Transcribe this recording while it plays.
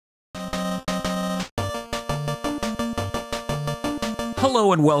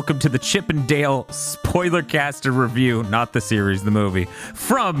Hello and welcome to the Chip and Dale Spoilercast review, not the series, the movie,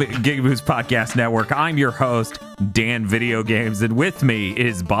 from GigaBoots Podcast Network. I'm your host, Dan Video Games, and with me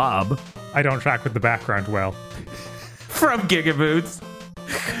is Bob. I don't track with the background well. From GigaBoots,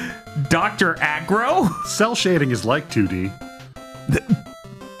 Dr. Aggro. Cell shading is like 2D.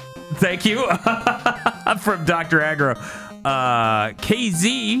 Thank you. From Dr. Aggro.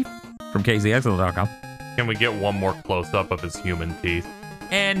 KZ from KZXL.com. Can we get one more close-up of his human teeth?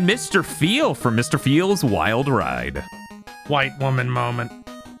 And Mr. Feel from Mr. Feel's Wild Ride. White woman moment.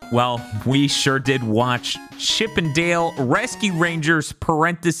 Well, we sure did watch Chip and Dale Rescue Rangers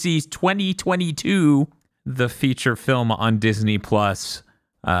parentheses 2022, the feature film on Disney Plus.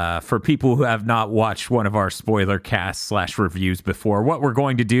 For people who have not watched one of our spoiler casts / reviews before, what we're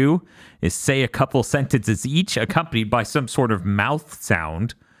going to do is say a couple sentences each, accompanied by some sort of mouth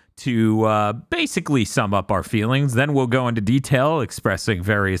sound, to basically sum up our feelings. Then we'll go into detail, expressing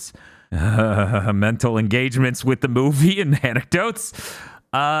various mental engagements with the movie and anecdotes.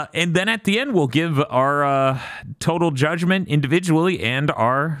 And then at the end, we'll give our total judgment individually and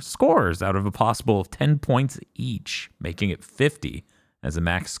our scores out of a possible 10 points each, making it 50 as a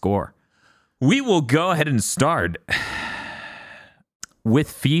max score. We will go ahead and start with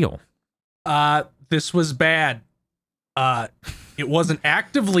Feel. This was bad. It wasn't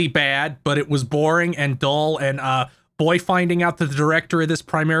actively bad, but it was boring and dull, and boy, finding out that the director of this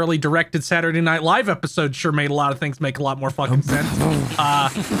primarily directed Saturday Night Live episode sure made a lot of things make a lot more fucking sense.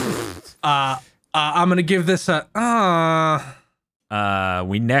 I'm gonna give this a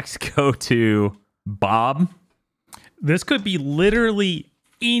We next go to Bob. This could be literally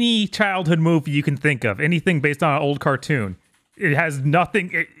any childhood movie you can think of. Anything based on an old cartoon. It has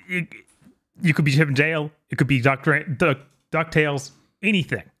nothing. You could be Chip and Dale. It could be DuckTales.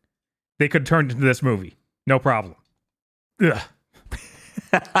 Anything. They could turn into this movie. No problem. Ugh.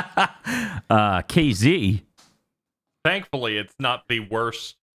 KZ. Thankfully, it's not the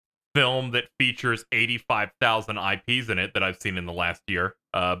worst film that features 85,000 IPs in it that I've seen in the last year.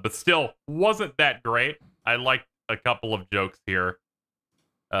 But still, wasn't that great. I liked a couple of jokes here.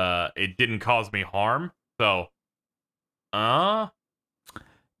 It didn't cause me harm. So, And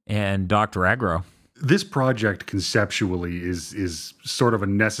Dr. Aggro. This project conceptually is sort of a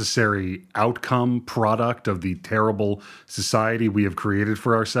necessary outcome product of the terrible society we have created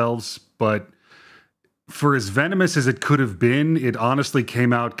for ourselves. But for as venomous as it could have been, it honestly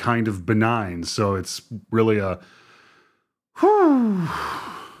came out kind of benign. So it's really a whew.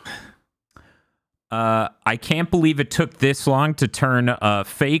 I can't believe it took this long to turn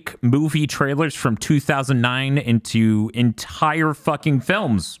fake movie trailers from 2009 into entire fucking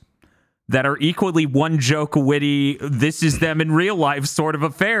films that are equally one joke witty, this is them in real life sort of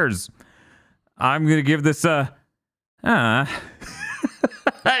affairs. I'm going to give this a... and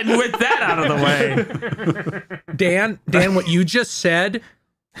with that out of the way... Dan, what you just said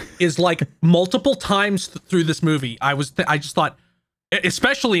is like multiple times through this movie. I just thought,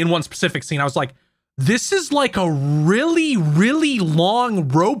 especially in one specific scene, I was like, this is like a really, really long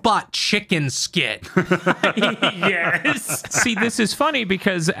robot chicken skit. Yes. See, this is funny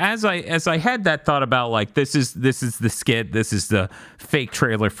because as I had that thought about like this is the skit, this is the fake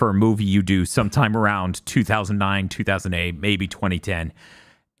trailer for a movie you do sometime around 2009, 2008, maybe 2010,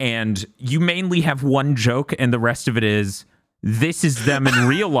 and you mainly have one joke and the rest of it is this is them in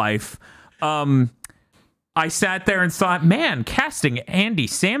real life. I sat there and thought, man, casting Andy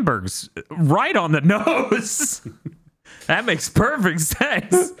Samberg's right on the nose. That makes perfect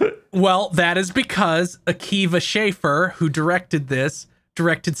sense. Well, that is because Akiva Schaffer, who directed this,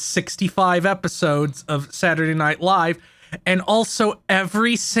 directed 65 episodes of Saturday Night Live and also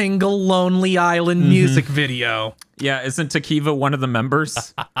every single Lonely Island music video. Yeah, isn't Akiva one of the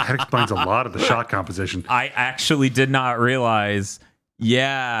members? That explains a lot of the shot composition. I actually did not realize...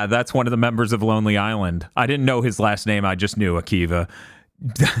 Yeah, that's one of the members of Lonely Island. I didn't know his last name. I just knew Akiva.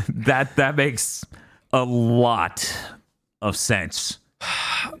 That makes a lot of sense.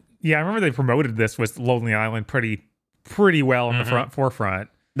 Yeah, I remember they promoted this with Lonely Island pretty well in the forefront.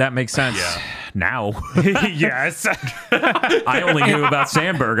 That makes sense. Yeah. Now. Yes. I only knew about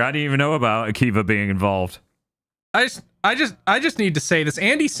Sandberg. I didn't even know about Akiva being involved. I just need to say this.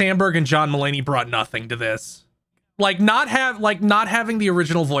 Andy Samberg and John Mulaney brought nothing to this. Not having the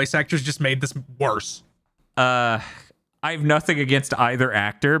original voice actors just made this worse. I have nothing against either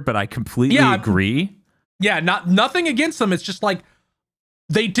actor, but I completely agree. Yeah, nothing against them. It's just like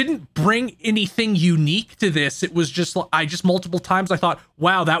they didn't bring anything unique to this. It was just multiple times I thought,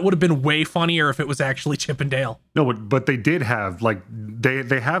 wow, that would have been way funnier if it was actually Chip and Dale. No, but they did have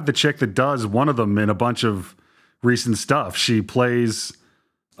they have the chick that does one of them in a bunch of recent stuff. She plays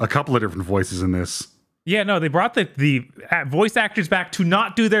a couple of different voices in this. Yeah, no, they brought the voice actors back to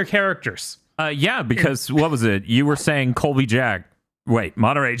not do their characters. Yeah, because what was it? You were saying Colby Jack. Wait,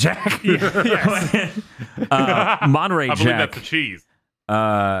 Monterey Jack. Yes. Monterey I believe Jack. that's the cheese.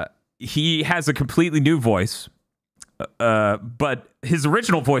 He has a completely new voice, but his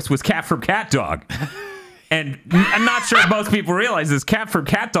original voice was Cat from Cat Dog. And I'm not sure if most people realize this. Cat from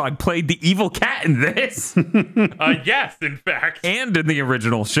Cat Dog played the evil cat in this. Yes, in fact. And in the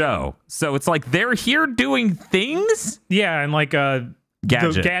original show. So it's like they're here doing things? Yeah, and like Gadget.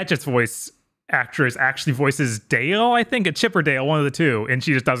 the Gadget's voice actress actually voices Dale, I think, a Chip or Dale, one of the two, and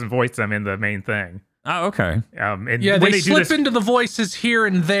she just doesn't voice them in the main thing. Oh, okay. And Yeah, when they do slip this, into the voices here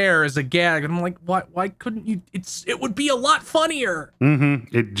and there as a gag. And I'm like, why couldn't you? It would be a lot funnier.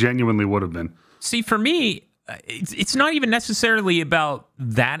 It genuinely would have been. See, for me, it's not even necessarily about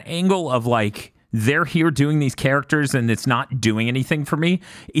that angle of like they're here doing these characters and it's not doing anything for me.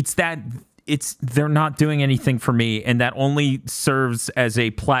 It's that they're not doing anything for me, and that only serves as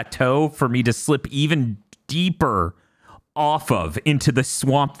a plateau for me to slip even deeper off of into the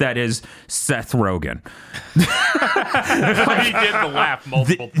swamp that is Seth Rogen. He did the laugh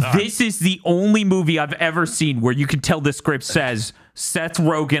multiple times. This is the only movie I've ever seen where you can tell the script says Seth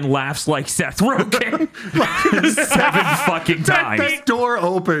Rogen laughs like Seth Rogen 7 fucking times. This door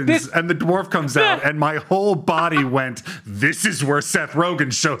opens and the dwarf comes out, and my whole body went, this is where Seth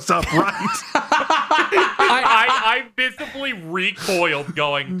Rogen shows up, right? I visibly recoiled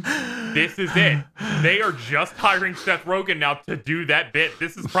going, this is it. They are just hiring Seth Rogen now to do that bit.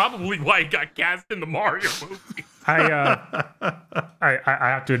 This is probably why he got cast in the Mario movie. I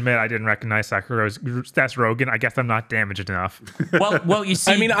have to admit I didn't recognize Seth Rogen. I guess I'm not damaged enough. Well, you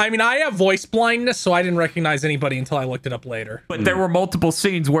see, I mean, I have voice blindness, so I didn't recognize anybody until I looked it up later. but there were multiple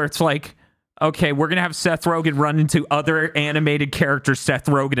scenes where it's like, okay, we're gonna have Seth Rogen run into other animated characters Seth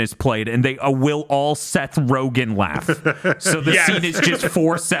Rogen has played, and they will all Seth Rogen laugh. So the scene is just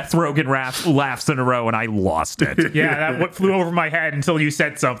 4 Seth Rogen laughs in a row, and I lost it. Yeah, that what flew over my head until you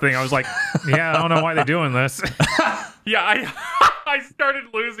said something. I was like, yeah, I don't know why they're doing this. Yeah, I started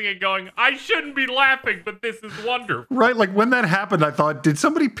losing it going, I shouldn't be laughing, but this is wonderful. Right, like when that happened, I thought, did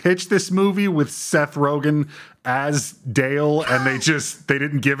somebody pitch this movie with Seth Rogen as Dale, and they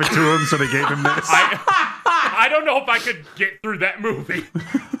didn't give it to him, so they gave him this? I don't know if I could get through that movie.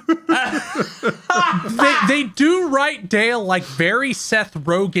 They do write Dale like very Seth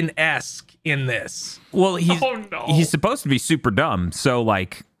Rogen-esque in this. Well, he's supposed to be super dumb, so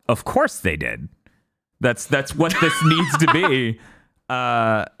like, of course they did. That's what this needs to be.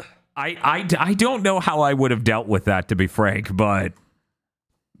 I don't know how I would have dealt with that, to be frank, but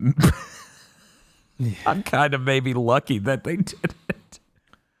I'm kind of maybe lucky that they did it.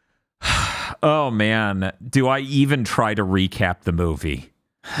 Oh man, do I even try to recap the movie?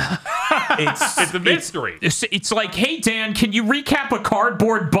 It's a mystery. It's like, hey Dan, can you recap a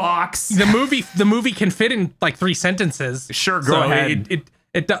cardboard box? The movie can fit in like 3 sentences. Sure, go ahead.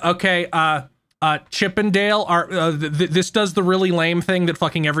 Okay. Chip and Dale are this does the really lame thing that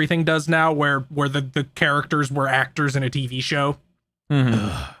fucking everything does now, where the characters were actors in a TV show.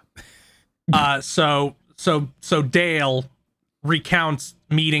 So Dale recounts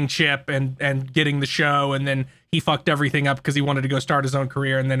meeting Chip and getting the show, and then he fucked everything up because he wanted to go start his own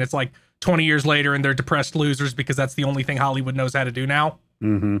career, and then it's like 20 years later and they're depressed losers because that's the only thing Hollywood knows how to do now.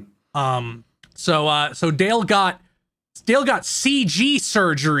 So Dale got CG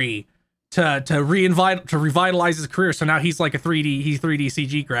surgery to revitalize his career. So now he's like a 3D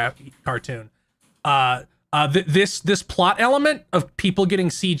CG cartoon. This plot element of people getting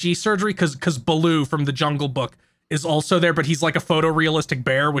CG surgery because Baloo from the Jungle Book is also there, but he's like a photorealistic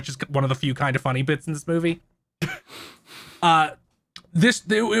bear, which is one of the few kind of funny bits in this movie.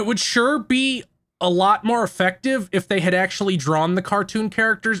 It would sure be a lot more effective if they had actually drawn the cartoon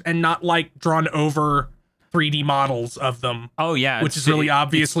characters and not like drawn over 3D models of them. Oh yeah, which is really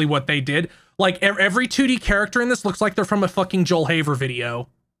obviously what they did. Like every 2D character in this looks like they're from a fucking Joel Haver video.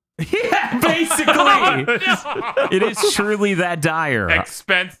 Yeah, basically. It is truly that dire.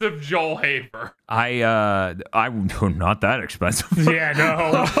 Expensive Joel Haver. I'm not that expensive. Yeah,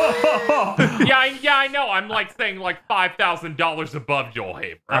 no. yeah, I know. I'm like saying like $5,000 above Joel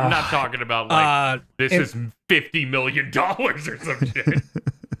Haver. I'm not talking about like this is $50 million or some shit.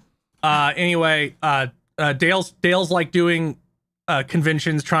 Anyway, Dale's like doing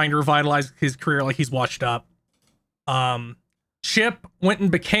conventions, trying to revitalize his career, like he's washed up. Chip went and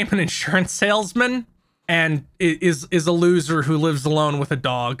became an insurance salesman and is a loser who lives alone with a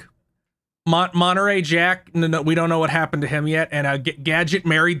dog. Monterey Jack, no, we don't know what happened to him yet. And Gadget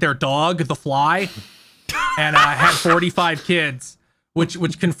married their dog, the Fly. and had 45 kids, which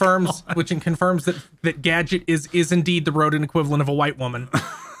confirms that Gadget is indeed the rodent equivalent of a white woman.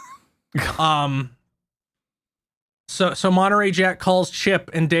 So Monterey Jack calls Chip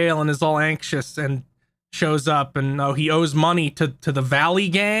and Dale and is all anxious and shows up, and he owes money to the Valley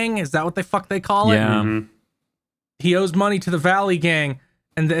Gang. Is that what they call it? Yeah. Mhm. He owes money to the Valley Gang,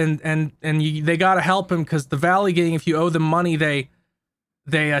 and they gotta help him because the Valley Gang, if you owe them money, they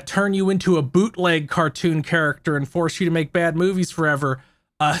turn you into a bootleg cartoon character and force you to make bad movies forever.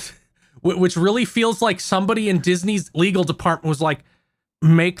 Which really feels like somebody in Disney's legal department was like,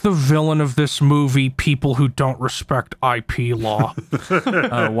 make the villain of this movie people who don't respect IP law.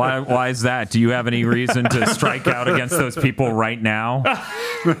 Why is that? Do you have any reason to strike out against those people right now?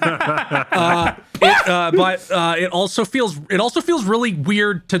 But it also feels really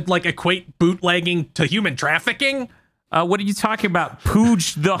weird to like equate bootlegging to human trafficking. What are you talking about?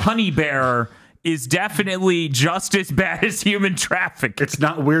 Pooj the honey bear is definitely just as bad as human trafficking. It's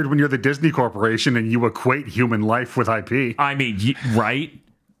not weird when you're the Disney Corporation and you equate human life with IP. I mean, right?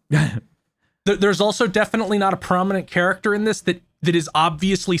 There's also definitely not a prominent character in this that is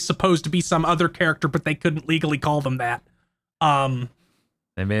obviously supposed to be some other character, but they couldn't legally call them that.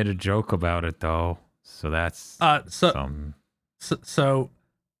 They made a joke about it though, so that's So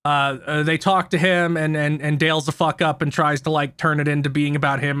they talk to him, and Dale's a fuck up and tries to like turn it into being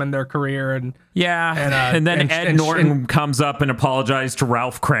about him and their career, and and then Ed Norton comes up and apologized to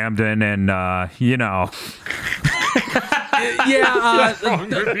Ralph Cramden, and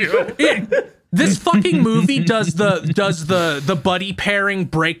this fucking movie does the buddy pairing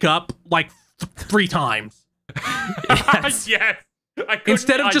break up like 3 times. Yes. I couldn't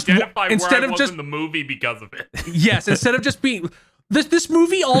identify where I was in the movie because of it. Yes, instead of just being this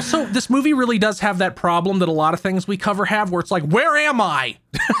movie really does have that problem that a lot of things we cover have, where it's like, where am I?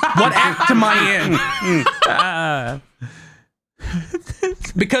 What act am I in?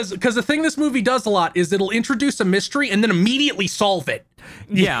 Because the thing this movie does a lot is it'll introduce a mystery and then immediately solve it.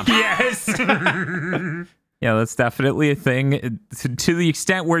 Yeah. Yes. Yeah, that's definitely a thing. To the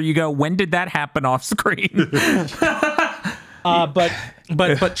extent where you go, when did that happen off screen? But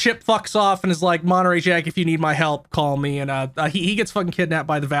Chip fucks off and is like, Monterey Jack, if you need my help, call me. And he gets fucking kidnapped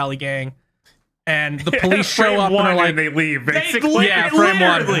by the Valley Gang, and the police show up and are like, they leave. Basically, frame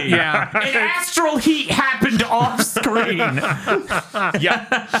one. Literally. Yeah, An astral heat happened off screen. Yeah.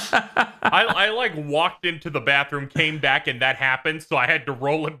 I like walked into the bathroom, came back, and that happened, so I had to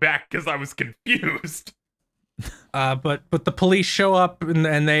roll it back because I was confused. but the police show up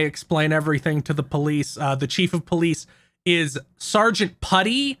and they explain everything to the police. The chief of police is Sergeant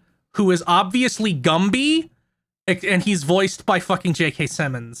Putty, who is obviously Gumby, and he's voiced by fucking J.K.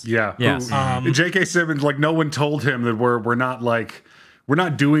 Simmons. Yeah. Yes. J.K. Simmons, like, no one told him that we're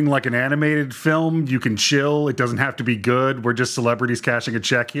not doing like an animated film. You can chill. It doesn't have to be good. We're just celebrities cashing a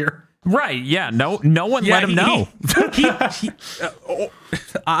check here. Right, yeah. No one let him know.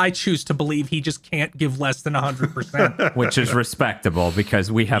 I choose to believe he just can't give less than 100%. Which is respectable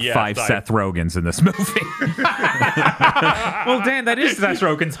because we have 5 Seth Rogans in this movie. Well, Dan, that is Seth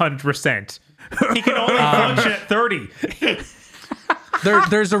Rogen's 100%. He can only function at 30.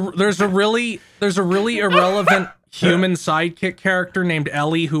 There's a really irrelevant human sidekick character named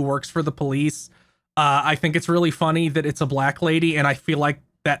Ellie who works for the police. I think it's really funny that it's a black lady, and I feel like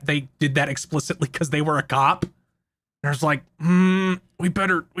that they did that explicitly because they were a cop. There's like, we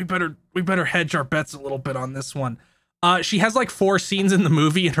better hedge our bets a little bit on this one. She has like 4 scenes in the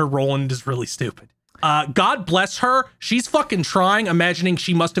movie, and her role in it is really stupid. God bless her. She's fucking trying, imagining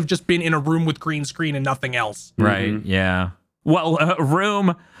she must have just been in a room with green screen and nothing else. Right, yeah. Well,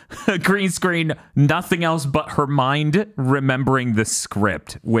 room, green screen, nothing else but her mind remembering the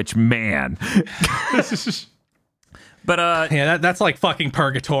script, which, man. But yeah, that's like fucking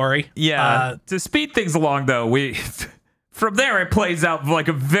purgatory. Yeah. To speed things along, though, from there it plays out like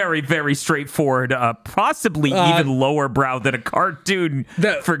a very, very straightforward, possibly even lower brow than a cartoon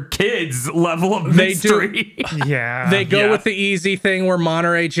for kids level of mystery. They go with the easy thing where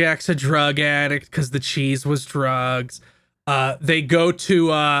Monterey Jack's a drug addict because the cheese was drugs. They go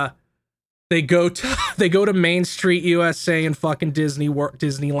to Main Street, USA, and fucking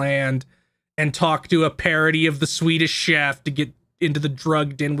Disneyland, and talk to a parody of the Swedish Chef to get into the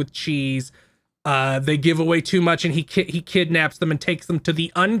drug den with cheese. They give away too much, and he kidnaps them and takes them to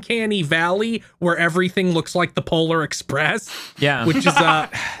the uncanny valley where everything looks like the Polar Express. Yeah, which is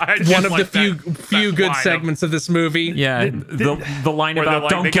one of the few good segments of this movie. Yeah, the line about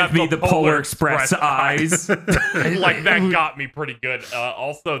 "Don't give me the Polar Express eyes." Like, that got me pretty good.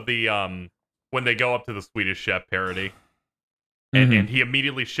 Also, the when they go up to the Swedish Chef parody, and he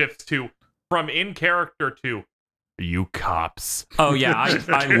immediately shifts to, from in character to you cops. Oh yeah,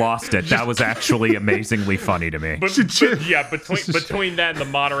 I lost it. That was actually amazingly funny to me. But yeah, between that and the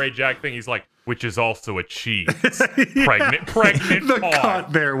Monterey Jack thing, he's like, which is also a cheese. Pregnant The pause.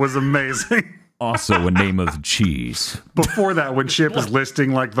 cut there was amazing. Also a name of cheese. Before that, when Chip is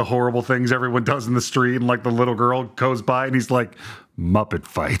listing like the horrible things everyone does in the street, and like the little girl goes by, and he's like, Muppet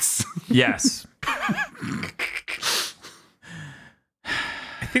fights. Yes.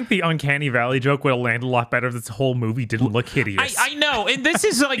 I think the Uncanny Valley joke would have landed a lot better if this whole movie didn't look hideous. I know, and this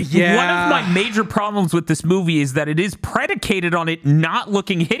is like Yeah. one of my major problems with this movie is that it is predicated on it not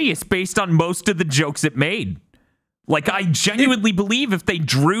looking hideous based on most of the jokes it made. Like, I genuinely believe if they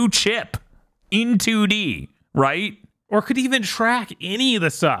drew Chip in 2D, right? Or could even track any of the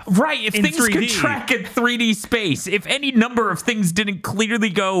stuff. Right, if in things could 3D. track in 3D space, if any number of things didn't clearly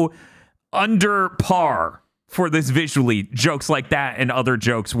go under par for this visually, jokes like that and other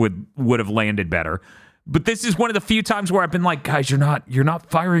jokes would have landed better. But this is one of the few times where I've been like, guys, you're not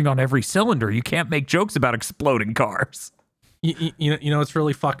firing on every cylinder. You can't make jokes about exploding cars. You know it's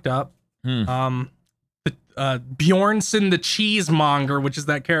really fucked up. Bjornson the Cheesemonger, which is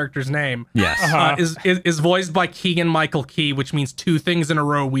that character's name, Yes. is voiced by Keegan-Michael Key, which means 2 things in a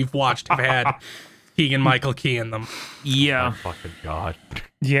row we've watched have had Keegan-Michael Key in them. Yeah. Oh, fucking God.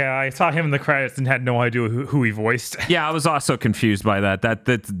 Yeah, I saw him in the credits and had no idea who he voiced. Yeah, I was also confused by that.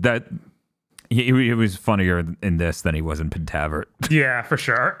 That he was funnier in this than he was in Pentavert. Yeah, for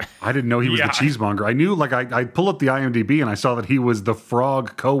sure. I didn't know he was Yeah. the cheesemonger. I knew, like, I pull up the IMDb and I saw that he was the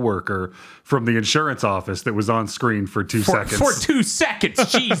frog coworker from the insurance office that was on screen for 2 seconds. For 2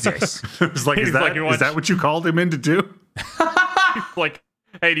 seconds, Jesus. It was like, He's is that, like, you want- is that what you called him in to do? Like,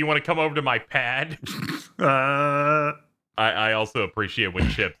 hey, do you want to come over to my pad? I also appreciate when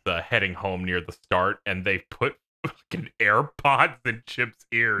Chip's heading home near the start and they put fucking AirPods in Chip's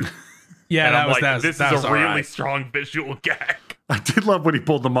ears. Yeah, And that I'm was like, that was, this that is was a really alright. strong visual gag. I did love when he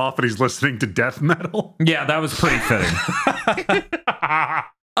pulled them off and he's listening to death metal. Yeah, that was pretty fitting.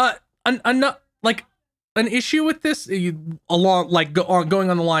 An issue with this, going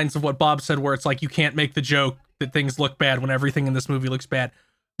on the lines of what Bob said, where it's like you can't make the joke that things look bad when everything in this movie looks bad.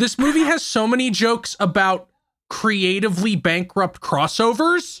 This movie has so many jokes about creatively bankrupt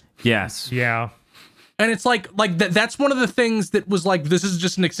crossovers, Yes. Yeah. and it's like that's one of the things that was like, this is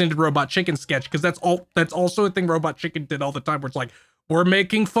just an extended Robot Chicken sketch, because that's also a thing Robot Chicken did all the time, where it's like, we're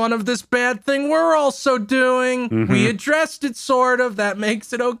making fun of this bad thing we're also doing. We addressed it, sort of. That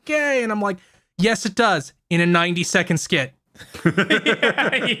makes it okay. And I'm like, yes, it does, in a 90-second skit.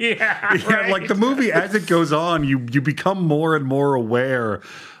 Yeah, Yeah, like the movie, as it goes on, you become more and more aware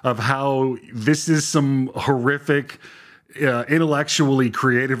of how this is some horrific, intellectually,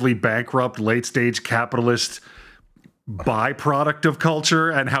 creatively bankrupt, late-stage capitalist byproduct of culture,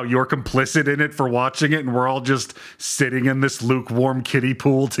 and how you're complicit in it for watching it, and we're all just sitting in this lukewarm kiddie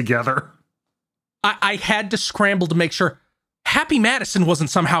pool together. I had to scramble to make sure Happy Madison wasn't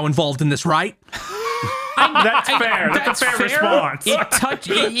somehow involved in this, right? That's fair. That's a fair response.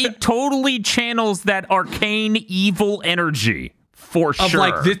 It totally channels that arcane evil energy for Of sure.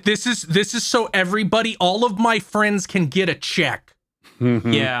 like, this is so everybody, all of my friends can get a check.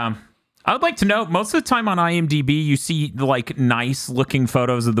 Yeah. I would like to note, most of the time on IMDb, you see like nice looking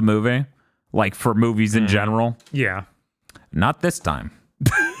photos of the movie, like for movies in general. Yeah. Not this time.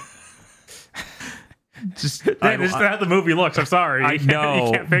 Just That is how the movie looks. I'm sorry. I You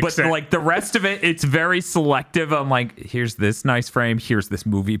know, can't fix but it. like the rest of it, it's very selective. I'm like, here's this nice frame, here's this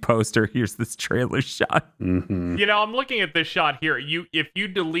movie poster, here's this trailer shot. You know, I'm looking at this shot here. If you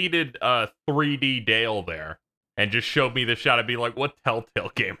deleted 3D Dale there and just showed me this shot, I'd be like, what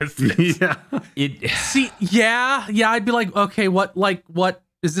Telltale game is this? Yeah. See, yeah, I'd be like, okay, what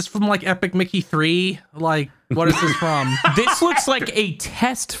is this from, like Epic Mickey 3? Like, what is this from? This looks like a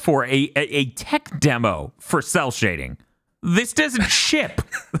test for a tech demo for cell shading. This doesn't ship.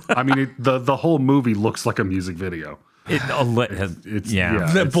 I mean, the whole movie looks like a music video. It's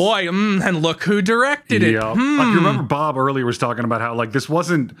The boy, and look who directed it. Yeah. Like, you remember Bob earlier was talking about how, like, this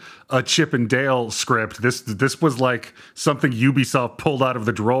wasn't a Chip and Dale script. This was like something Ubisoft pulled out of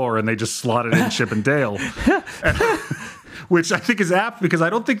the drawer and they just slotted in Chip and Dale. Which I think is apt, because I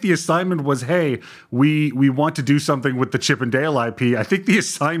don't think the assignment was, hey, we want to do something with the Chip and Dale IP. I think the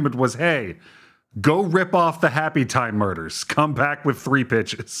assignment was, hey, go rip off the Happy Time murders. Come back with 3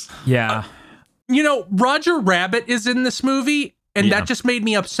 pitches. Yeah. You know, Roger Rabbit is in this movie, and that just made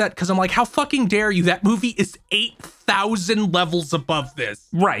me upset, because I'm like, how fucking dare you? That movie is 8,000 levels above this.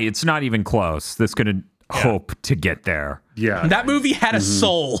 Right. It's not even close. This could have hope to get there. Yeah. That movie had a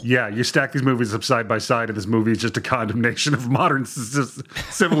soul. Yeah, you stack these movies up side by side, and this movie is just a condemnation of modern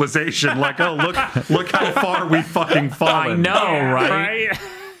civilization. Like, oh, look how far we fucking fallen. I know, right?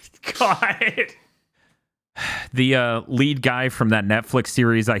 God. The lead guy from that Netflix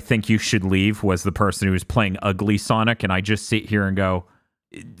series, I Think You Should Leave, was the person who was playing Ugly Sonic, and I just sit here and go,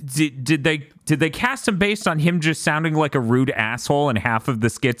 did they cast him based on him just sounding like a rude asshole in half of the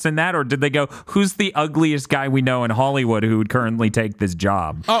skits in that, or did they go, who's the ugliest guy we know in Hollywood who would currently take this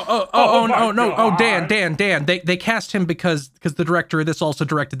job? No, Dan. They cast him because the director of this also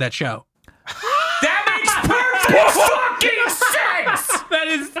directed that show. That makes perfect fucking sense. That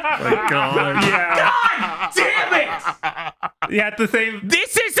is. My God. Yeah. God damn it! Yeah, at the same.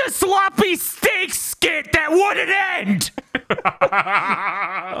 This is a sloppy steak skit that wouldn't end.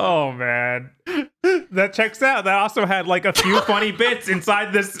 Oh man, that checks out. That also had like a few funny bits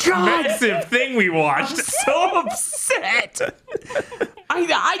inside this massive thing we watched. So upset.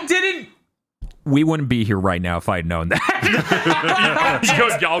 I didn't. We wouldn't be here right now if I'd known that.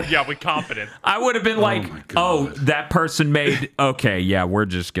 Yeah, with confidence. I would have been like, oh, that person made. Okay, yeah, we're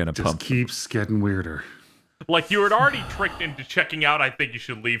just gonna Just pump. keeps getting weirder. Like, you had already tricked into checking out I Think You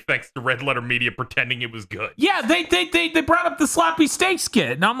Should Leave thanks to Red Letter Media pretending it was good. Yeah, they brought up the sloppy steak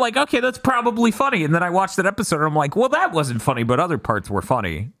skit, and I'm like, okay, that's probably funny. And then I watched that episode, and I'm like, well, that wasn't funny, but other parts were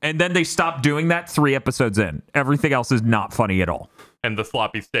funny. And then they stopped doing that 3 episodes in. Everything else is not funny at all. And the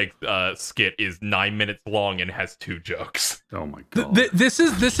sloppy steak skit is 9 minutes long and has 2 jokes. Oh my God. This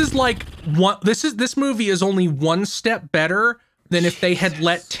is like one. This movie is only one step better than if they had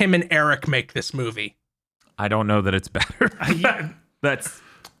let Tim and Eric make this movie. I don't know that it's better. That's.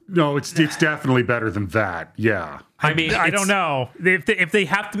 No, it's definitely better than that. Yeah. I mean, I don't know if they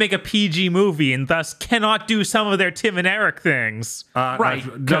have to make a PG movie and thus cannot do some of their Tim and Eric things. Right,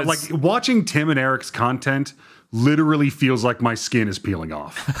 No, like watching Tim and Eric's content literally feels like my skin is peeling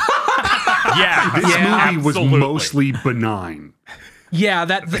off. Yeah, This movie was absolutely. mostly benign. Yeah,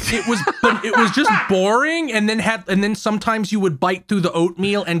 it was just boring, and then sometimes you would bite through the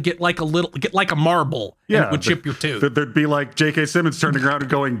oatmeal and get like a marble, and it would chip your tooth. There'd be like J.K. Simmons turning around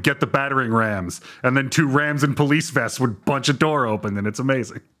and going, "Get the battering rams," and then 2 rams in police vests would punch a door open, and it's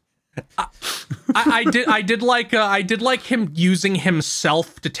amazing. I did like him using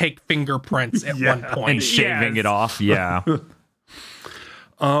himself to take fingerprints at one point and shaving it off. Yeah.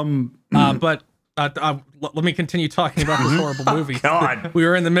 But let me continue talking about this horrible movie. God. We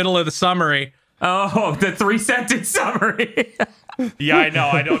were in the middle of the summary. Oh, the 3-sentence summary. Yeah, I know.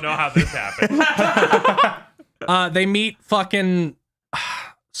 I don't know how this happened. They meet fucking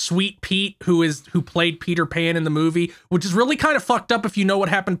Sweet Pete, who played Peter Pan in the movie, which is really kind of fucked up if you know what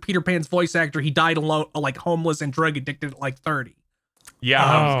happened to Peter Pan's voice actor. He died alone, like homeless and drug addicted at like 30. Yeah,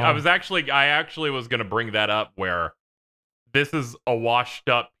 I actually was going to bring that up where this is a washed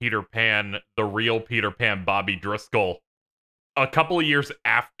up Peter Pan, the real Peter Pan, Bobby Driscoll, a couple of years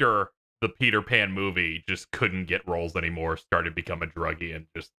after the Peter Pan movie, just couldn't get roles anymore, started to become a druggie, and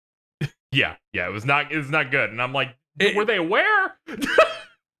just it was not good. And I'm like, were they aware?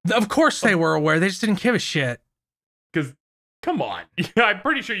 Of course they were aware. They just didn't give a shit. Because come on, I'm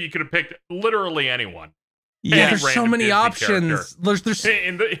pretty sure you could have picked literally anyone. Yeah, Any there's so random many Disney options. There's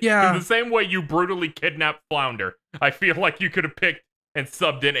in the same way you brutally kidnapped Flounder, I feel like you could have picked and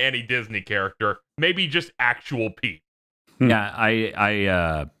subbed in any Disney character, maybe just actual Pete. Yeah,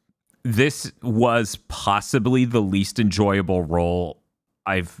 I this was possibly the least enjoyable role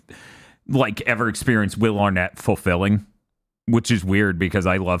I've ever experienced Will Arnett fulfilling, which is weird because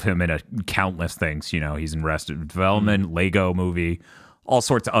I love him in countless things. You know, he's in Arrested Development, Lego Movie, all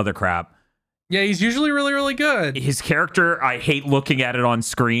sorts of other crap. Yeah, he's usually really, really good. His character, I hate looking at it on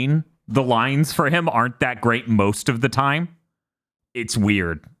screen. The lines for him aren't that great most of the time. It's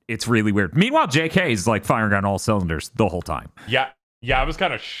weird. It's really weird. Meanwhile, JK is like firing on all cylinders the whole time. Yeah, I was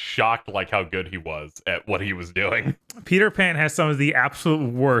kind of shocked how good he was at what he was doing. Peter Pan has some of the absolute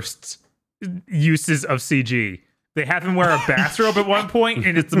worst uses of CG. They have him wear a bathrobe at one point,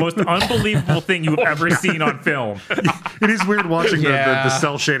 and it's the most unbelievable thing you've ever seen on film. It is weird watching the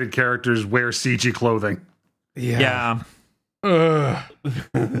cel-shaded characters wear CG clothing. Yeah.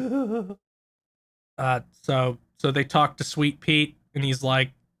 So they talk to Sweet Pete, and he's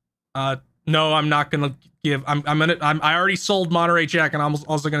like, "No, I'm not gonna give. I already sold Monterey Jack, and I'm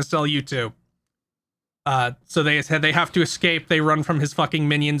also gonna sell you too." So they have to escape. They run from his fucking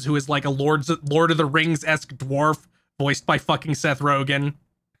minions, who is like a Lord of the Rings-esque dwarf, voiced by fucking Seth Rogen,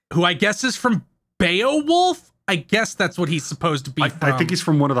 who I guess is from Beowulf. I guess that's what he's supposed to be from. I think he's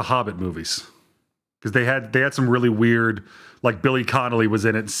from one of the Hobbit movies, because they had some really weird, like Billy Connolly was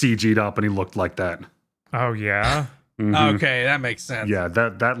in it, CG'd up, and he looked like that. Oh yeah. Mhm. Okay, that makes sense. Yeah,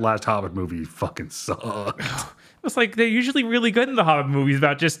 that last Hobbit movie fucking sucked. It's like they're usually really good in the Hobbit movies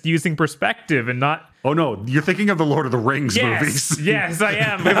about just using perspective and not. Oh no, you're thinking of the Lord of the Rings movies. Yes, I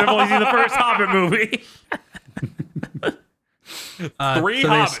am. Because I've only seen the first Hobbit movie. Three so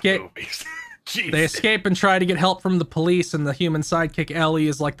Hobbit movies. Jeez. They escape and try to get help from the police, and the human sidekick Ellie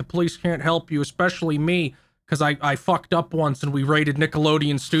is like, the police can't help you, especially me, because I fucked up once and we raided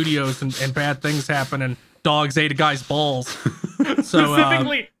Nickelodeon Studios and bad things happen and dogs ate a guy's balls. So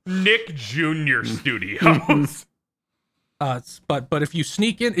Specifically, Nick Jr. Studios. but if you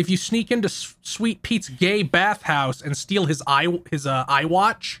sneak into Sweet Pete's gay bathhouse and steal his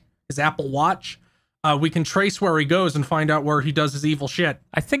iWatch, his Apple Watch, we can trace where he goes and find out where he does his evil shit.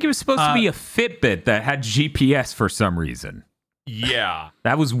 I think it was supposed to be a Fitbit that had GPS for some reason. Yeah.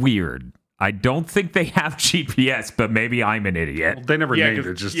 That was weird. I don't think they have GPS, but maybe I'm an idiot. They never Yeah, named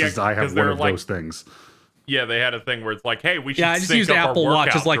 'cause- it, just yeah, as I 'cause have one they're of like- those things. Yeah, they had a thing where it's like, hey, we should Yeah, I just sync used up Apple our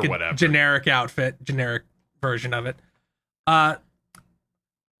Watch as workouts like or a whatever. generic version of it.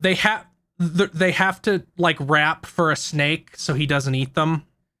 They have to like rap for a snake so he doesn't eat them.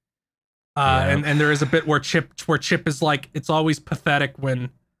 And there is a bit where Chip is like, it's always pathetic when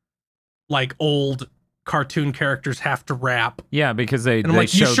like old cartoon characters have to rap. Yeah, because And I'm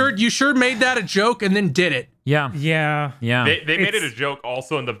like, you sure made that a joke and then did it. Yeah, Yeah. yeah. They made it a joke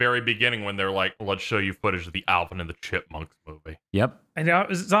also in the very beginning when they're like, let's show you footage of the Alvin and the Chipmunks movie. Yep. And I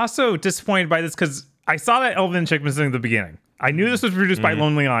was also disappointed by this because I saw that Elvin and Chipmunks thing at the beginning. I knew this was produced by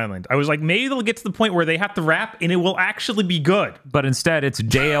Lonely Island. I was like, maybe they'll get to the point where they have to rap and it will actually be good. But instead, it's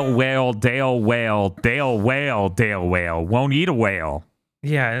Dale Whale, Dale Whale, Dale Whale, Dale Whale. Won't eat a whale.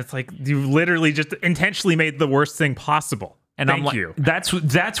 Yeah, it's like you literally just intentionally made the worst thing possible. And Thank I'm like, you.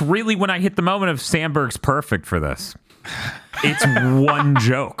 that's really when I hit the moment of Sandberg's perfect for this. It's one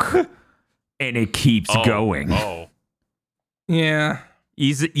joke, and it keeps going. Oh. Yeah.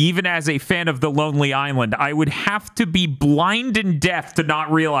 Even as a fan of The Lonely Island, I would have to be blind and deaf to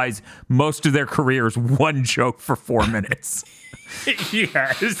not realize most of their career is one joke for 4 minutes.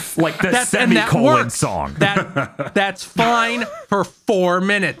 Yes. Like the And that semicolon works. song. That's fine for 4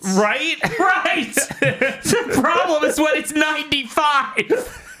 minutes. Right? Right. The problem is when it's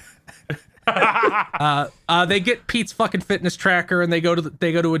 95. They get Pete's fucking fitness tracker and they go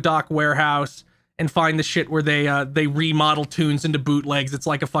to a dock warehouse and find the shit where they remodel tunes into bootlegs. It's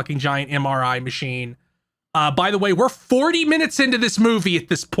like a fucking giant MRI machine. By the way, we're 40 minutes into this movie at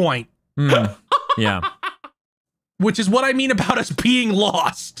this point, Yeah. which is what I mean about us being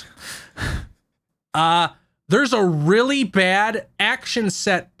lost. There's a really bad action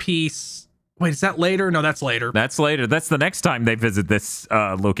set piece. Wait, is that later? No, that's later. That's later. That's the next time they visit this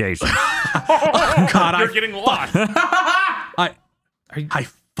location. God, You're getting lost. I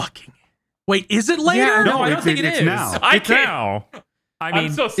fucking. Wait, is it later? Yeah, no, I don't it's- think it's it is. now. I It's can't. now. I mean,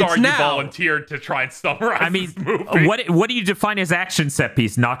 I'm so sorry it's you now. volunteered to try and summarize I mean, this movie. what do you define as action set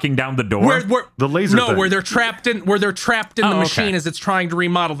piece? Knocking down the door? Where The laser No, thing. where they're trapped in the Oh, machine okay. as it's trying to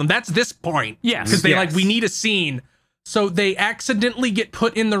remodel them. That's this point. Yes. Because they Yes. we need a scene. So they accidentally get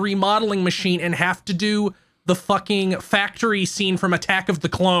put in the remodeling machine and have to do the fucking factory scene from Attack of the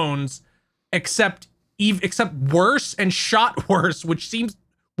Clones, except worse and shot worse, which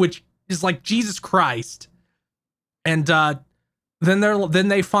is like Jesus Christ. And then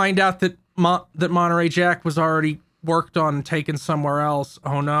they find out that Monterey Jack was already worked on and taken somewhere else.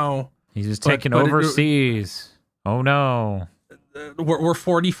 Oh no. He's just But- taken but it- overseas. Oh no. We're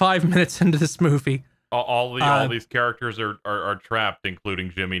 45 minutes into this movie. all these characters are trapped,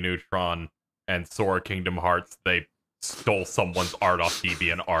 including Jimmy Neutron and Sora Kingdom Hearts. They stole someone's art off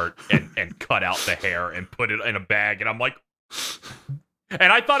DeviantArt and cut out the hair and put it in a bag. And I'm like,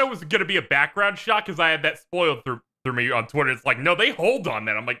 and I thought it was gonna be a background shot because I had that spoiled through me on Twitter. It's like, no, they hold on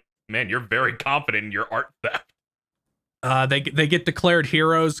that. I'm like, man, you're very confident in your art theft. They get declared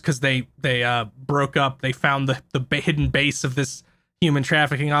heroes because they broke up. They found the hidden base of this human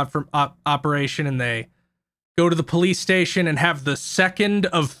trafficking operation, and they go to the police station and have the second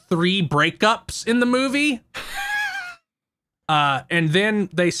of 3 breakups in the movie. And then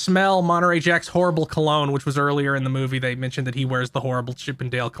they smell Monterey Jack's horrible cologne, which was earlier in the movie. They mentioned that he wears the horrible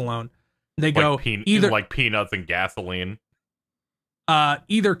Chippendale cologne. They go Like peanuts and gasoline.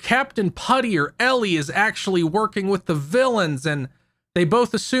 either Captain Putty or Ellie is actually working with the villains, and they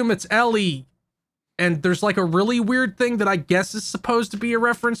both assume it's Ellie. And there's like a really weird thing that I guess is supposed to be a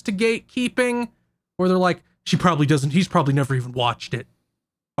reference to gatekeeping, where they're like, he's probably never even watched it,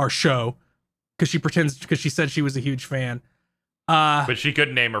 our show, because she said she was a huge fan. But she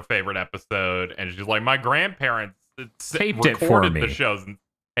couldn't name her favorite episode, and she's like, my grandparents Taped it for recorded me. the shows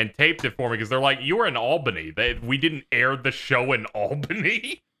and taped it for me because they're like, you were in Albany. We didn't air the show in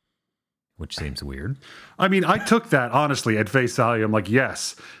Albany. Which seems weird. I mean, I took that honestly at face value. I'm like,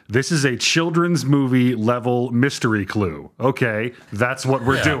 yes, this is a children's movie level mystery clue. Okay, that's what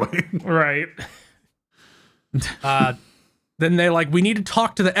we're doing. Right. Then they like, we need to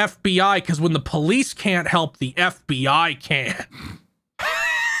talk to the FBI because when the police can't help, the FBI can.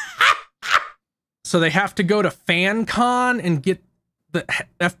 So they have to go to FanCon and get the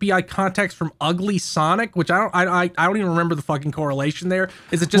FBI contacts from Ugly Sonic, which I don't even remember the fucking correlation there.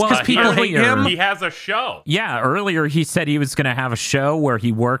 Is it just because people hate him? He has a show. Yeah, earlier he said he was going to have a show where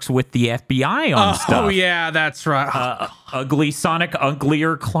he works with the FBI on stuff. Oh yeah, that's right. Ugly Sonic,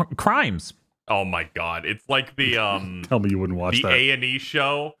 uglier crimes. Oh my god, it's like the Tell me you wouldn't watch the that. A&E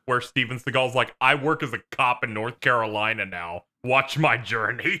show where Steven Seagal's like, I work as a cop in North Carolina now. Watch my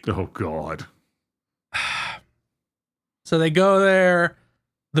journey. Oh god. So they go there.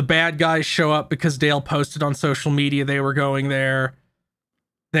 The bad guys show up because Dale posted on social media they were going there.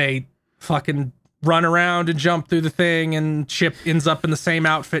 They fucking run around and jump through the thing, and Chip ends up in the same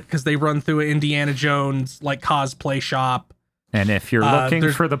outfit because they run through an Indiana Jones like cosplay shop. And if you're looking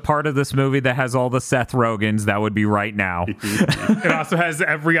for the part of this movie that has all the Seth Rogens, that would be right now. It also has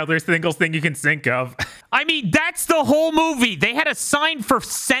every other single thing you can think of. I mean, that's the whole movie. They had a sign for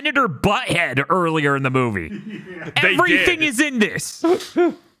Senator Butthead earlier in the movie. Everything is in this.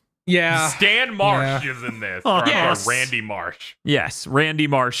 Yeah. Stan Marsh is in this. Yes. Or Randy Marsh. Yes, Randy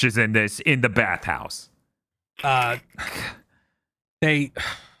Marsh is in this in the bathhouse. They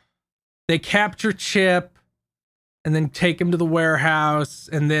capture Chip and then take him to the warehouse,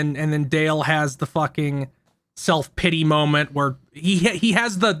 and then Dale has the fucking self-pity moment where he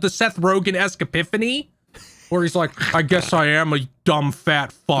has the Seth Rogen-esque epiphany where he's like, I guess I am a dumb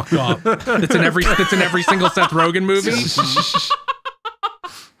fat fuck up. That's in every single Seth Rogen movie.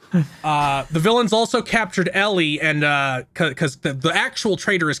 The villains also captured Ellie, and because the actual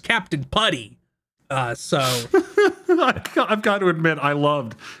traitor is Captain Putty. So I've got to admit, I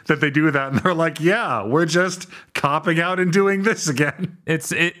loved that they do that, and they're like, "Yeah, we're just copping out and doing this again."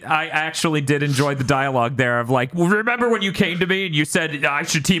 I actually did enjoy the dialogue there of like, well, remember when you came to me and you said I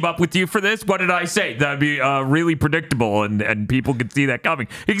should team up with you for this? What did I say? That'd be really predictable, and people could see that coming.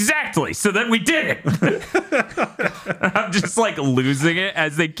 Exactly. So then we did it. I'm just like losing it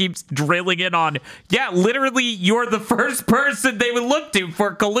as they keep drilling in on. Yeah, literally, you're the first person they would look to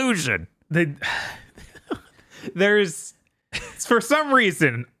for collusion. There's, for some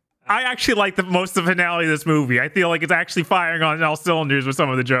reason, I actually like the most of the finale of this movie. I feel like it's actually firing on all cylinders with some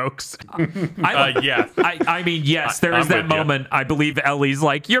of the jokes. Yes. I mean, yes, there is I'm that with you. moment. I believe Ellie's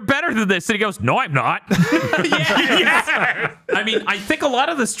like, you're better than this. And he goes, no, I'm not. Yeah. I mean, I think a lot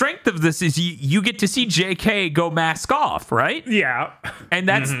of the strength of this is you get to see JK go mask off, right? Yeah. And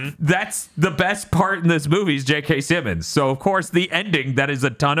that's the best part in this movie is J.K. Simmons. So, of course, the ending that is a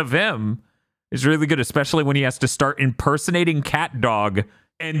ton of him is really good, especially when he has to start impersonating Cat Dog.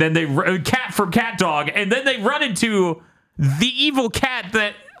 And then Cat from Cat Dog. And then they run into the evil cat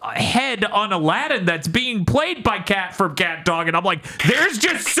that head on Aladdin that's being played by Cat from Cat Dog. And I'm like, there's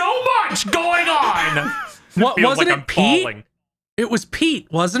just so much going on. what Feels wasn't like it I'm Pete? falling. It was Pete,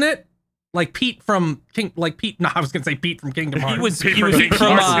 wasn't it? Like Pete from Pete. No, I was gonna say Pete from Kingdom Hearts. He was Pete Pete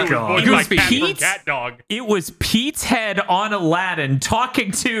from God. Cat It was Cat from Pete's- Cat Dog. It was Pete's head on Aladdin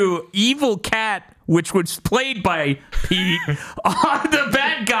talking to evil cat, which was played by Pete, on the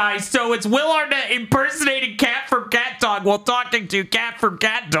bad guy. So it's Will Arnett impersonating Cat from Cat Dog while talking to Cat from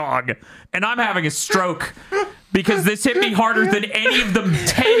Cat Dog. And I'm having a stroke because this hit me harder than any of the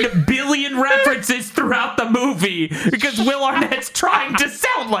 10 billion references throughout the movie because Will Arnett's trying to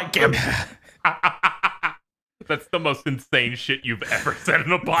sound like him. That's the most insane shit you've ever said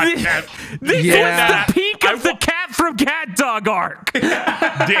in a podcast. This Yeah. is the peak of the Cat from Cat Dog arc.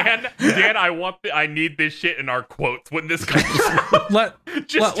 Dan, I need this shit in our quotes when this comes through.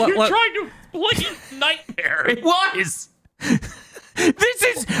 Just you're trying to explain Nightmare. It was. This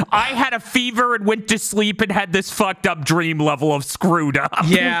is. I had a fever and went to sleep and had this fucked up dream level of screwed up.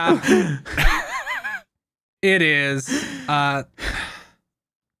 Yeah. It is.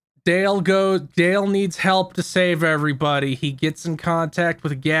 Dale needs help to save everybody. He gets in contact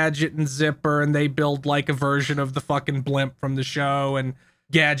with Gadget and Zipper, and they build like a version of the fucking blimp from the show. And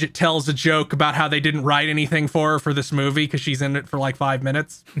Gadget tells a joke about how they didn't write anything for her for this movie because she's in it for like 5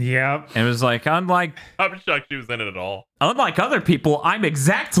 minutes. Yeah. And it was like, unlike shocked she was in it at all. other people, I'm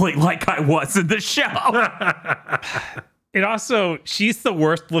exactly like I was in the show. It also, she's the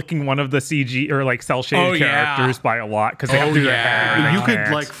worst looking one of the CG or like cell shaded characters by a lot because they have to do their hair. And You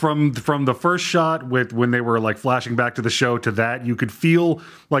could like from the first shot with when they were like flashing back to the show to that, you could feel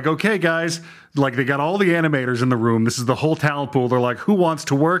like, okay, guys, like they got all the animators in the room. This is the whole talent pool. They're like, who wants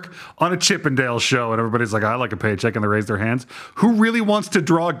to work on a Chippendale show? And everybody's like, I like a paycheck, and they raise their hands. Who really wants to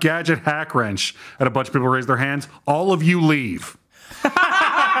draw a gadget hack wrench? And a bunch of people raise their hands. All of you leave. All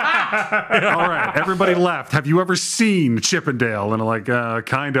right, everybody left. Have you ever seen Chippendale? And I'm like,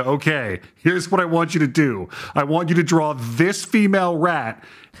 kind of. Okay, here's what I want you to do. I want you to draw this female rat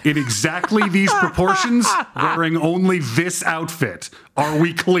in exactly these proportions, wearing only this outfit. Are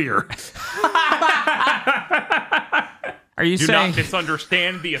we clear? Are you Do saying not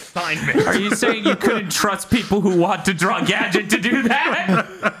misunderstand the assignment. Are you saying you couldn't trust people who want to draw Gadget to do that?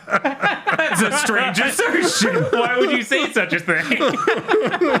 That's a strange assertion. Why would you say such a thing?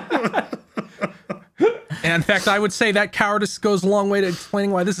 And in fact, I would say that cowardice goes a long way to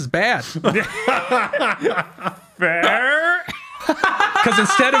explaining why this is bad. Fair. Because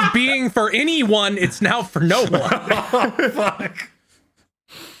instead of being for anyone, it's now for no one. Fuck.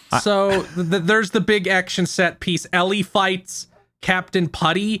 So there's the big action set piece. Ellie fights Captain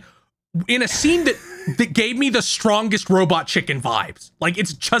Putty in a scene that gave me the strongest Robot Chicken vibes. Like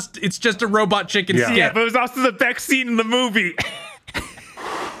it's just a Robot Chicken skit. Yeah, but it was also the best scene in the movie.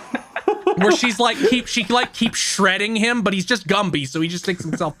 Where she's like keeps shredding him, but he's just Gumby, so he just takes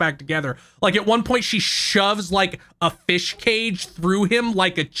himself back together. Like at one point, she shoves like a fish cage through him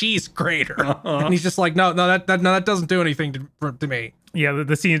like a cheese grater, and he's just like, no, that doesn't do anything to me. Yeah,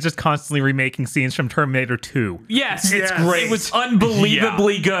 the scene is just constantly remaking scenes from Terminator 2. Yes, Yes. great. It was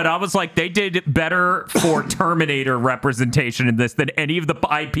unbelievably good. I was like, they did better for Terminator representation in this than any of the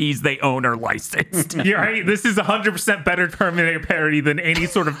IPs they own or licensed. You're right. This is 100% better Terminator parody than any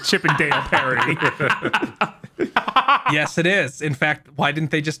sort of Chippendale parody. Yes, it is. In fact, why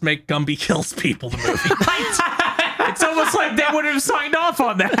didn't they just make Gumby Kills People the movie? It's almost like they would have signed off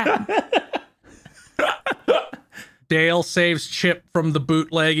on that. Dale saves Chip from the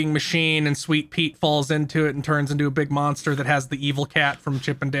bootlegging machine, and Sweet Pete falls into it and turns into a big monster that has the evil cat from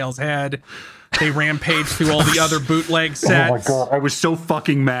Chippendale's head. They rampage through all the other bootleg sets. Oh my god, I was so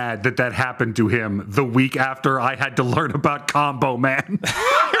fucking mad that happened to him the week after I had to learn about Combo Man.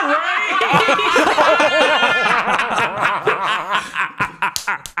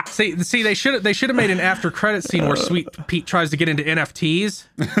 See, they should have made an after credit scene where Sweet Pete tries to get into NFTs.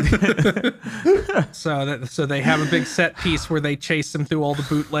 so they have a big set piece where they chase him through all the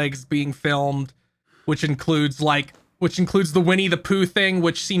bootlegs being filmed, which includes the Winnie the Pooh thing,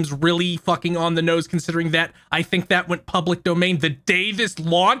 which seems really fucking on the nose considering that I think that went public domain the day this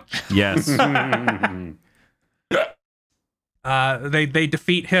launched. Yes. They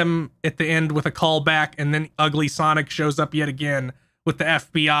defeat him at the end with a callback, and then Ugly Sonic shows up yet again with the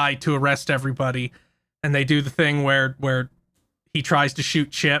FBI to arrest everybody. And they do the thing where he tries to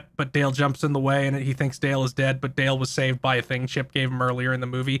shoot Chip, but Dale jumps in the way, and he thinks Dale is dead, but Dale was saved by a thing Chip gave him earlier in the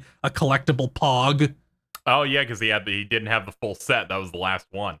movie, a collectible Pog. Oh yeah, because he didn't have the full set. That was the last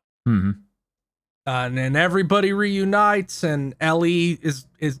one. Mm-hmm. And then everybody reunites, and Ellie is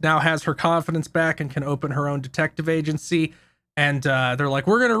now has her confidence back and can open her own detective agency. And they're like,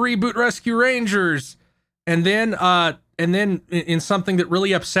 we're gonna reboot Rescue Rangers. And then in something that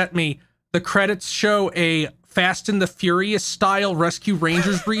really upset me, the credits show a Fast and the Furious style Rescue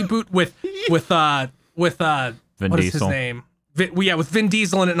Rangers reboot with Vin what is his Diesel. name? With Vin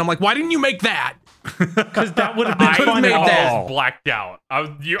Diesel in it. And I'm like, why didn't you make that? Because that would have been I fun made at that. all. blacked out.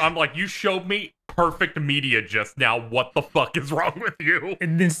 I'm like, you showed me perfect media just now. What the fuck is wrong with you?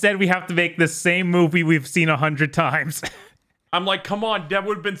 And instead, we have to make the same movie we've seen 100 times. I'm like, come on, that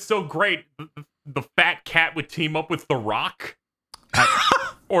would have been so great. The fat cat would team up with The Rock,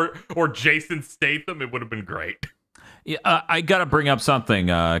 or Jason Statham. It would have been great. Yeah, I gotta bring up something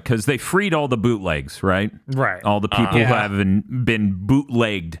because they freed all the bootlegs, right? Right. All the people Yeah. who have been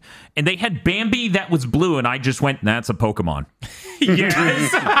bootlegged, and they had Bambi that was blue, and I just went, "That's a Pokemon."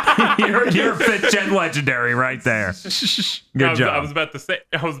 Yes. you're a 5th gen legendary right there. Good job. I was about to say,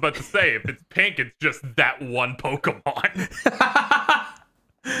 if it's pink, it's just that one Pokemon.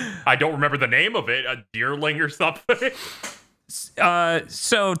 I don't remember the name of it, a Deerling or something.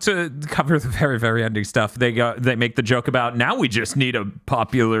 So to cover the very, very ending stuff, they make the joke about now we just need a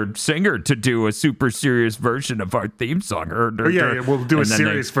popular singer to do a super serious version of our theme song. Yeah, we'll do a And then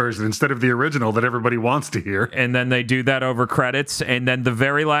serious version instead of the original that everybody wants to hear. And then they do that over credits, and then the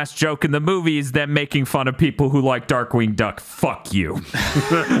very last joke in the movie is them making fun of people who like Darkwing Duck. Fuck you.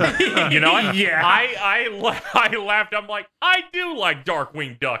 You know, Yeah. I laughed. I'm like, I do like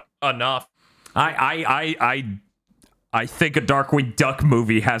Darkwing Duck enough. I think a Darkwing Duck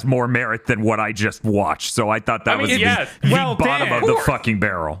movie has more merit than what I just watched. So I thought that was yes. the Well, bottom Dan, of the fucking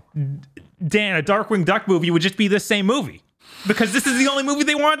barrel. Dan, a Darkwing Duck movie would just be the same movie. Because this is the only movie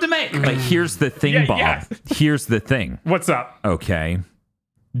they wanted to make. But here's the thing, Bob. yes. Here's the thing. What's up? Okay.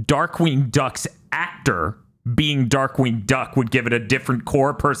 Darkwing Duck's actor being Darkwing Duck would give it a different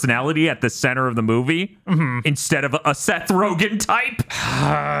core personality at the center of the movie instead of a Seth Rogen type.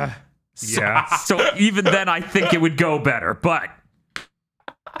 Yeah. So even then, I think it would go better. But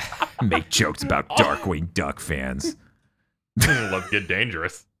make jokes about Darkwing Duck fans. Let's get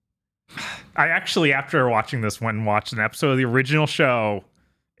dangerous. I actually, after watching this one, watched an episode of the original show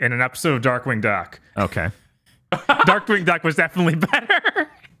and an episode of Darkwing Duck. Okay. Darkwing Duck was definitely better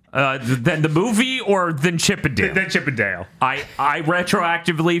Than the movie or than Chip and Dale? than Chip and Dale. I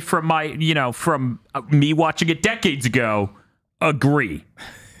retroactively from my, from me watching it decades ago, agree.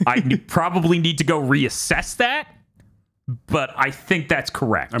 I probably need to go reassess that, but I think that's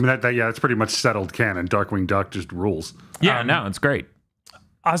correct. I mean, that's pretty much settled canon. Darkwing Duck just rules. Yeah, no, it's great.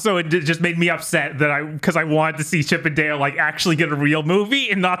 Also, it just made me upset that because I wanted to see Chip and Dale like actually get a real movie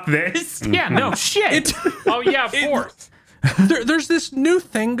and not this. Yeah, no shit. Oh yeah, of course. There's this new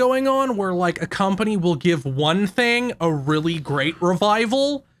thing going on where like a company will give one thing a really great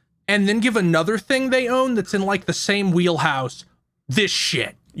revival and then give another thing they own that's in like the same wheelhouse this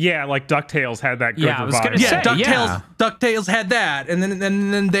shit. Yeah, like DuckTales had that good Yeah, I was gonna revival. say- DuckTales had that, and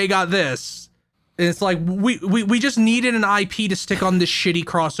then they got this. And it's like we just needed an IP to stick on this shitty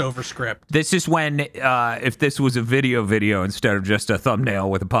crossover script. This is when, if this was a video instead of just a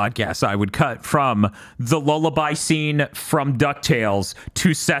thumbnail with a podcast, I would cut from the lullaby scene from DuckTales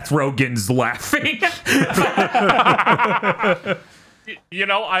to Seth Rogen's laughing.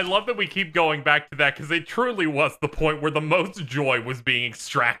 I love that we keep going back to that because it truly was the point where the most joy was being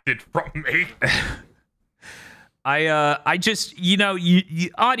extracted from me. I just,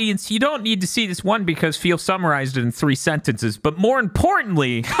 audience, you don't need to see this one because Phil summarized it in 3 sentences. But more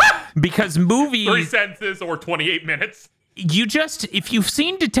importantly, because 3 movies, sentences or 28 minutes. if you've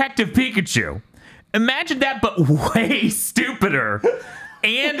seen Detective Pikachu, imagine that, but way stupider.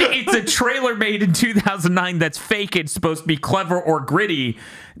 And it's a trailer made in 2009 that's fake. It's supposed to be clever or gritty,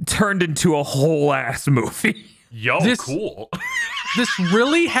 turned into a whole ass movie. Yo, cool. This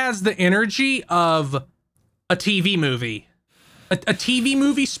really has the energy of a TV movie. A TV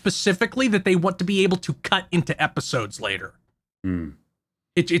movie specifically that they want to be able to cut into episodes later.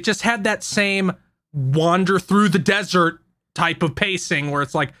 It just had that same wander through the desert type of pacing where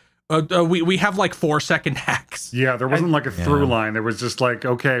it's like, we have like 4-second hacks. Yeah, there wasn't like a through line. There was just like,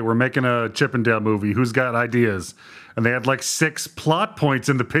 okay, we're making a Chip and Dale movie. Who's got ideas? And they had like 6 plot points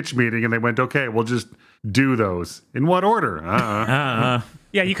in the pitch meeting, and they went, okay, we'll just do those. In what order?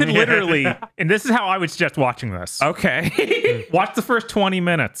 Yeah, you could literally, and this is how I would suggest watching this. Okay. Watch the first 20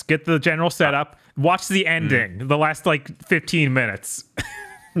 minutes, get the general setup, watch the ending, the last like 15 minutes.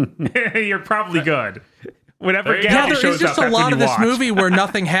 You're probably good. Whatever Yeah, gap There shows is just up, a that's when lot you of this watch. movie where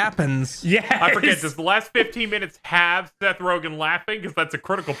nothing happens. Yeah, I forget, does the last 15 minutes have Seth Rogen laughing? Because that's a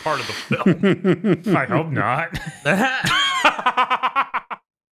critical part of the film. I hope not.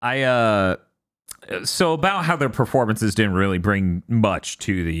 So about how their performances didn't really bring much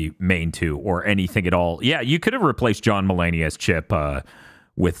to the main two or anything at all. Yeah, you could have replaced John Mulaney as Chip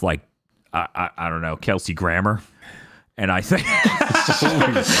with like, I don't know, Kelsey Grammer. And I think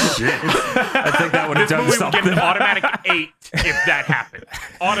Holy shit. I think that would have This done movie would get something. an automatic 8 if that happened.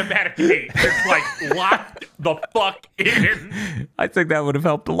 Automatic 8. It's like, locked the fuck in. I think that would have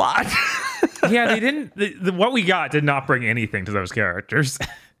helped a lot. Yeah, they didn't. What we got did not bring anything to those characters.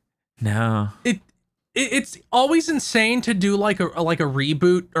 No. It's always insane to do like a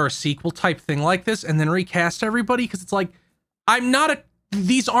reboot or a sequel type thing like this and then recast everybody because it's like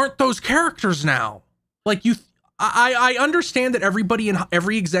these aren't those characters now. Like I understand that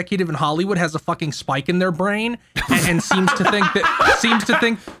every executive in Hollywood has a fucking spike in their brain and seems to think that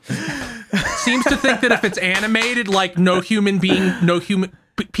if it's animated, like no human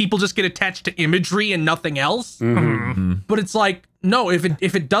people just get attached to imagery and nothing else. Mm-hmm. But it's like, no, if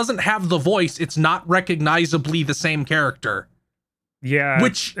it doesn't have the voice, it's not recognizably the same character. Yeah,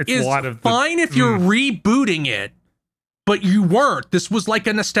 Which it's is a lot of fine if you're rebooting it, but you weren't. This was like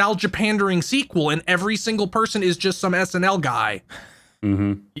a nostalgia pandering sequel, and every single person is just some SNL guy.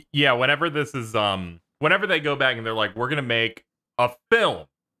 Mm-hmm. Yeah, whenever they go back and they're like, we're gonna make a film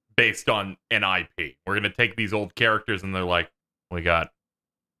based on an IP. We're gonna take these old characters, and they're like, we got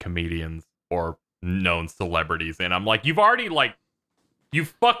comedians or known celebrities, and I'm like, you've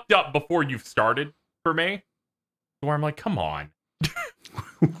fucked up before you've started for me. Where I'm like, come on.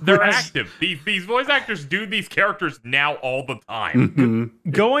 They're active. These voice actors do these characters now all the time.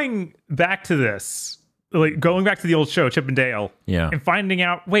 Going back to this, like going back to the old show, Chip and Dale, and finding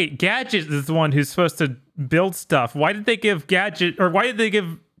out, wait, Gadget is the one who's supposed to build stuff. Why did they give Gadget's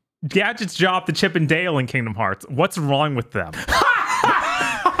job to Chip and Dale in Kingdom Hearts? What's wrong with them?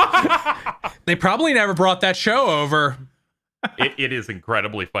 They probably never brought that show over. It is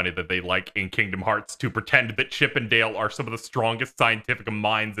incredibly funny that they like in Kingdom Hearts to pretend that Chip and Dale are some of the strongest scientific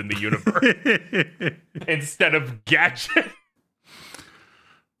minds in the universe instead of Gadget.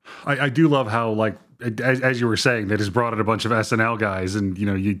 I do love how, like, as you were saying, they just brought in a bunch of SNL guys, and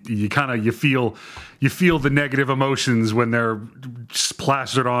you feel the negative emotions when they're just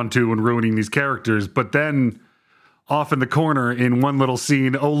plastered onto and ruining these characters. But then off in the corner in one little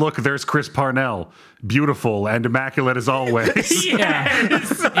scene, oh look, there's Chris Parnell, beautiful and immaculate as always. Yeah,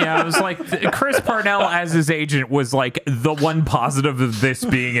 it was like Chris Parnell as his agent was like the one positive of this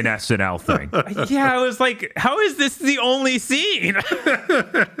being an SNL thing. Yeah, I was like, how is this the only scene?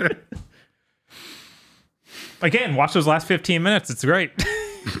 Again, watch those last 15 minutes. It's great.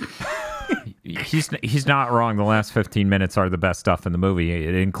 He's not wrong. The last 15 minutes are the best stuff in the movie.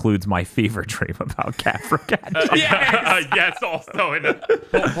 It includes my fever dream about Cat for Cat. Yes, also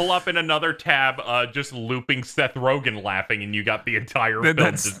pull up in another tab, just looping Seth Rogen laughing, and you got the entire film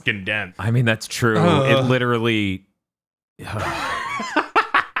just condensed. I mean, that's true. It literally.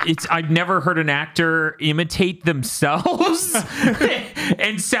 I've never heard an actor imitate themselves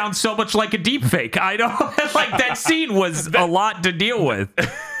and sound so much like a deepfake. I don't like that scene was a lot to deal with.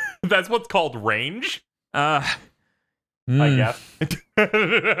 That's what's called range. I guess.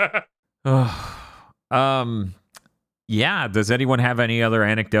 Yeah. Does anyone have any other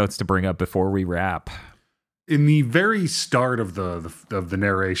anecdotes to bring up before we wrap? In the very start of the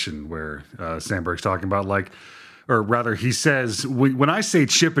narration, where Sandberg's talking about, like, or rather, he says, "When I say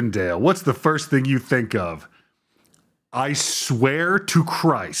Chip and Dale, what's the first thing you think of?" I swear to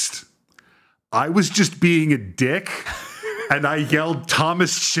Christ, I was just being a dick. And I yelled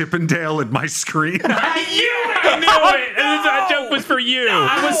Thomas Chippendale at my screen. I knew it. That joke was for you.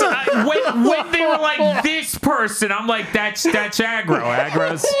 When they were like this person, I'm like, that's aggro.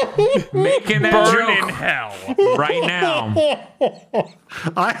 Aggro's making that Burn joke in hell right now.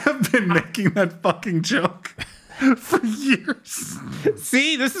 I have been making that fucking joke for years.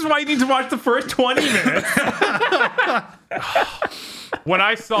 See, this is why you need to watch the first 20 minutes. When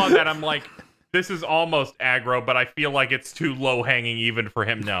I saw that, I'm like, this is almost aggro, but I feel like it's too low hanging even for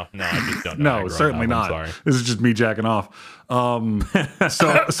him. No, I just don't know. No, certainly not. Sorry. This is just me jacking off.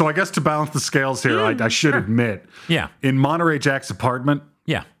 So I guess to balance the scales here, I should admit, in Monterey Jack's apartment,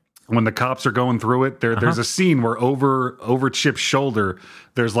 when the cops are going through it, there's a scene where over Chip's shoulder,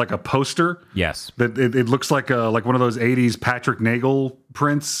 there's like a poster. Yes, that it looks like one of those '80s Patrick Nagel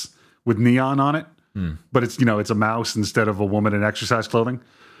prints with neon on it, but it's a mouse instead of a woman in exercise clothing.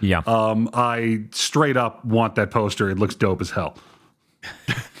 Yeah. I straight up want that poster. It looks dope as hell.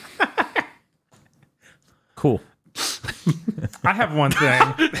 Cool. I have one thing.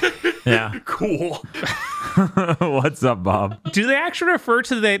 Yeah. Cool. What's up, Bob? Do they actually refer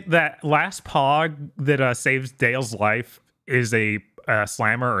to that last pog that saves Dale's life is a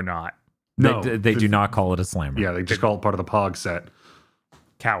slammer or not? No, they do not call it a slammer. Yeah, they just call it part of the pog set.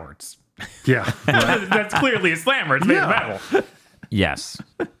 Cowards. Yeah. Right. That's clearly a slammer. It's made of metal. Yes.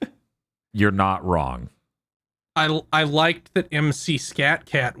 You're not wrong. I liked that MC Scat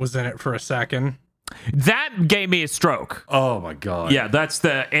Cat was in it for a second. That gave me a stroke. Oh my god. Yeah, that's the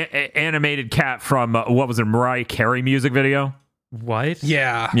animated cat from what was it, Mariah Carey music video? What?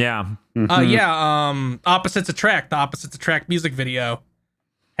 Yeah. Yeah. Opposites Attract, the Opposites Attract music video.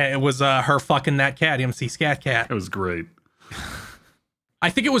 It was her fucking that cat, MC Scat Cat. It was great. I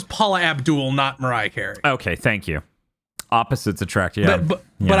think it was Paula Abdul, not Mariah Carey. Okay, thank you. Opposites Attract, yeah.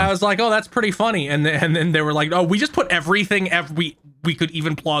 But I was like, oh, that's pretty funny. And then they were like, oh, we just put everything we could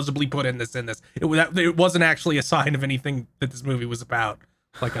even plausibly put in this. It wasn't actually a sign of anything that this movie was about.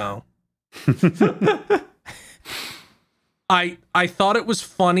 Like, oh. I thought it was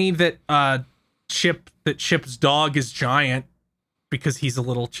funny that Chip's dog is giant because he's a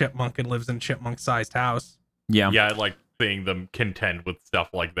little chipmunk and lives in a chipmunk-sized house. Yeah. Yeah, I like seeing them contend with stuff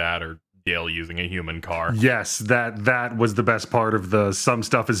like that, or Dale using a human car. Yes, that was the best part of the some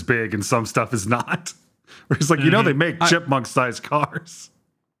stuff is big and some stuff is not. Where it's like, they make chipmunk-sized cars.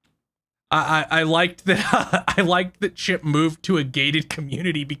 I liked that. I liked that Chip moved to a gated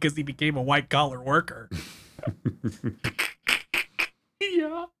community because he became a white-collar worker.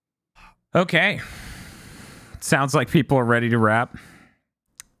 Yeah. Okay. Sounds like people are ready to wrap.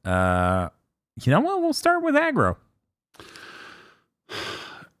 You know what? We'll start with aggro.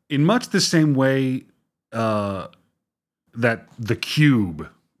 in much the same way that the Cube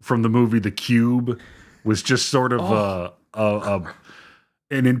from the movie The Cube was just sort of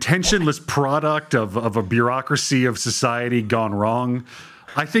an intentionless product of a bureaucracy of society gone wrong.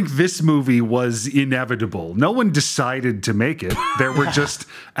 I think this movie was inevitable. No one decided to make it. There were just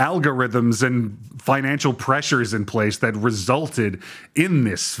algorithms and financial pressures in place that resulted in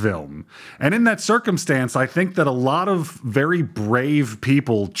this film. And in that circumstance, I think that a lot of very brave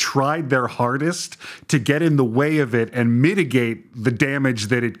people tried their hardest to get in the way of it and mitigate the damage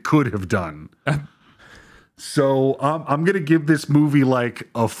that it could have done. So I'm going to give this movie like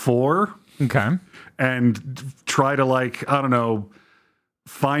a 4. Okay. And try to, like, I don't know,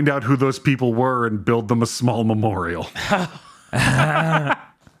 find out who those people were and build them a small memorial.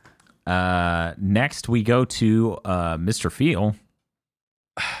 Next, we go to Mr. Feel.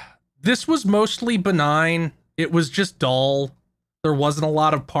 This was mostly benign. It was just dull. There wasn't a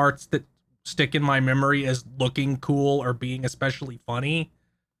lot of parts that stick in my memory as looking cool or being especially funny.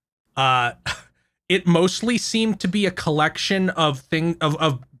 It mostly seemed to be a collection of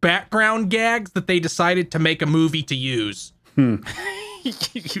background gags that they decided to make a movie to use.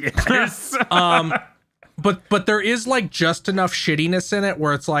 Yes. But there is like just enough shittiness in it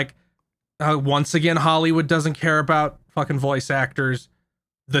where it's like, once again, Hollywood doesn't care about fucking voice actors.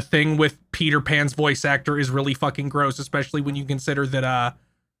 The thing with Peter Pan's voice actor is really fucking gross, especially when you consider that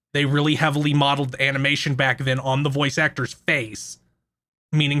they really heavily modeled the animation back then on the voice actor's face,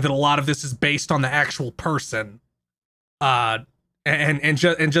 meaning that a lot of this is based on the actual person. And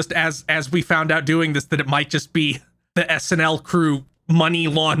just as we found out doing this, that it might just be the SNL crew money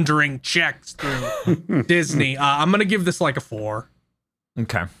laundering checks through Disney. I'm gonna give this like a 4.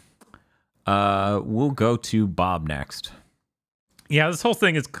 Okay. We'll go to Bob next. Yeah, this whole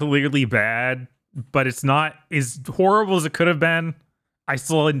thing is clearly bad, but it's not as horrible as it could have been. I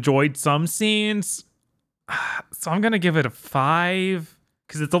still enjoyed some scenes, so I'm gonna give it a 5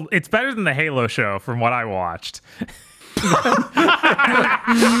 because it's better than the Halo show from what I watched.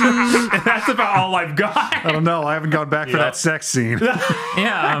 That's about all I've got. I don't know. I haven't gone back for that sex scene.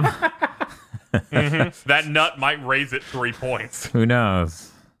 Yeah. That nut might raise it 3 points. Who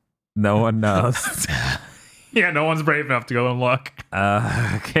knows? No one knows. Yeah, no one's brave enough to go and look.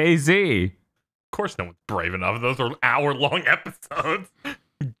 KZ. Of course no one's brave enough. Those are hour-long episodes.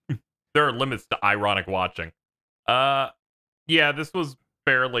 There are limits to ironic watching. Yeah, this was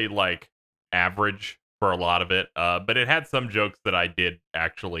fairly, like, average for a lot of it, but it had some jokes that I did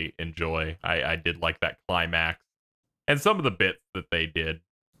actually enjoy. I did like that climax and some of the bits that they did.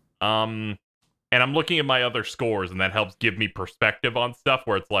 And I'm looking at my other scores, and that helps give me perspective on stuff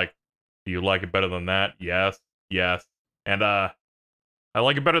where it's like, do you like it better than that? Yes. And I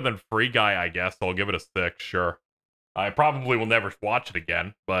like it better than Free Guy, I guess, so I'll give it a 6, sure. I probably will never watch it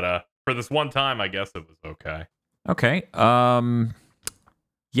again, but for this one time, I guess it was okay. Okay.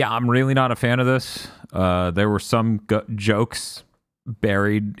 Yeah, I'm really not a fan of this. There were some jokes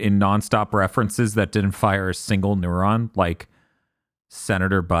buried in nonstop references that didn't fire a single neuron, like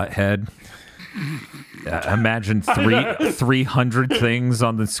Senator Butthead. Imagine 300 things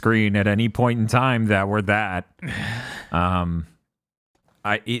on the screen at any point in time that were that.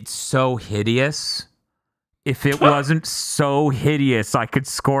 It's so hideous. If it wasn't so hideous, I could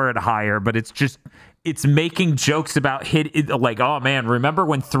score it higher, but it's making jokes about like, oh man, remember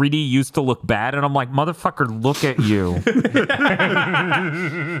when 3D used to look bad? And I'm like, motherfucker, look at you.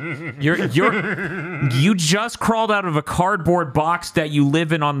 You just crawled out of a cardboard box that you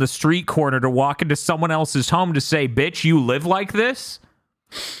live in on the street corner to walk into someone else's home to say, bitch, you live like this?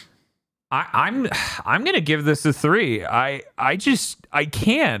 I'm gonna give this a 3. I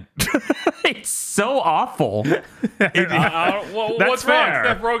can't. It's so awful. What's fair. wrong?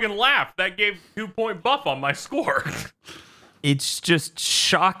 Seth Rogen laughed. That gave 2-point buff on my score. It's just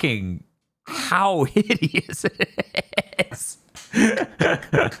shocking how hideous it is.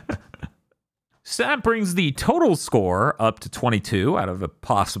 So that brings the total score up to 22 out of a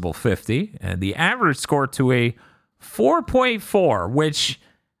possible 50, and the average score to a 4.4, which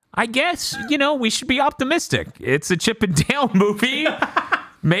I guess, we should be optimistic. It's a Chip and Dale movie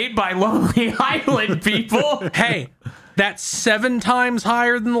made by Lonely Island people. Hey, that's 7 times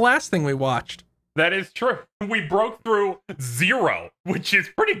higher than the last thing we watched. That is true. We broke through 0, which is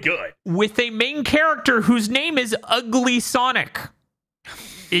pretty good. With a main character whose name is Ugly Sonic.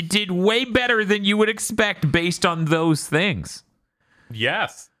 It did way better than you would expect based on those things.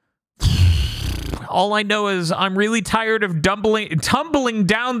 Yes. All I know is I'm really tired of tumbling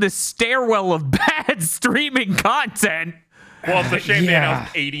down the stairwell of bad streaming content Well, it's a shame they Yeah.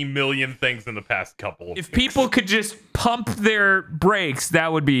 announced 80 million things in the past couple of If people could just pump their brakes,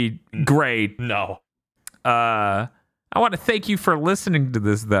 that would be great. No. I want to thank you for listening to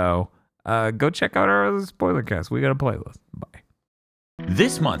this, though. Go check out our other Spoilercast. We got a playlist. Bye.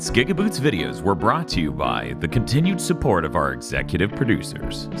 This month's GigaBoots videos were brought to you by the continued support of our executive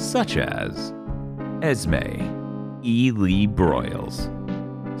producers, such as Esme, E. Lee Broyles,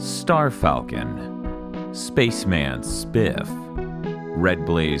 Star Falcon, Spaceman Spiff, Red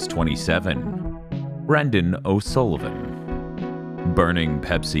Blaze 27, Brendan O'Sullivan, Burning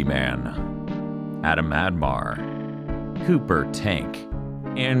Pepsi Man, Adam Admar, Cooper Tank,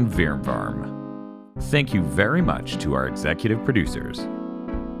 and Virmvarm. Thank you very much to our executive producers,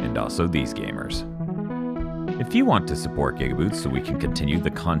 and also these gamers. If you want to support GigaBoots so we can continue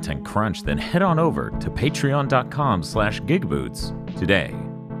the content crunch, then head on over to patreon.com/GigaBoots today.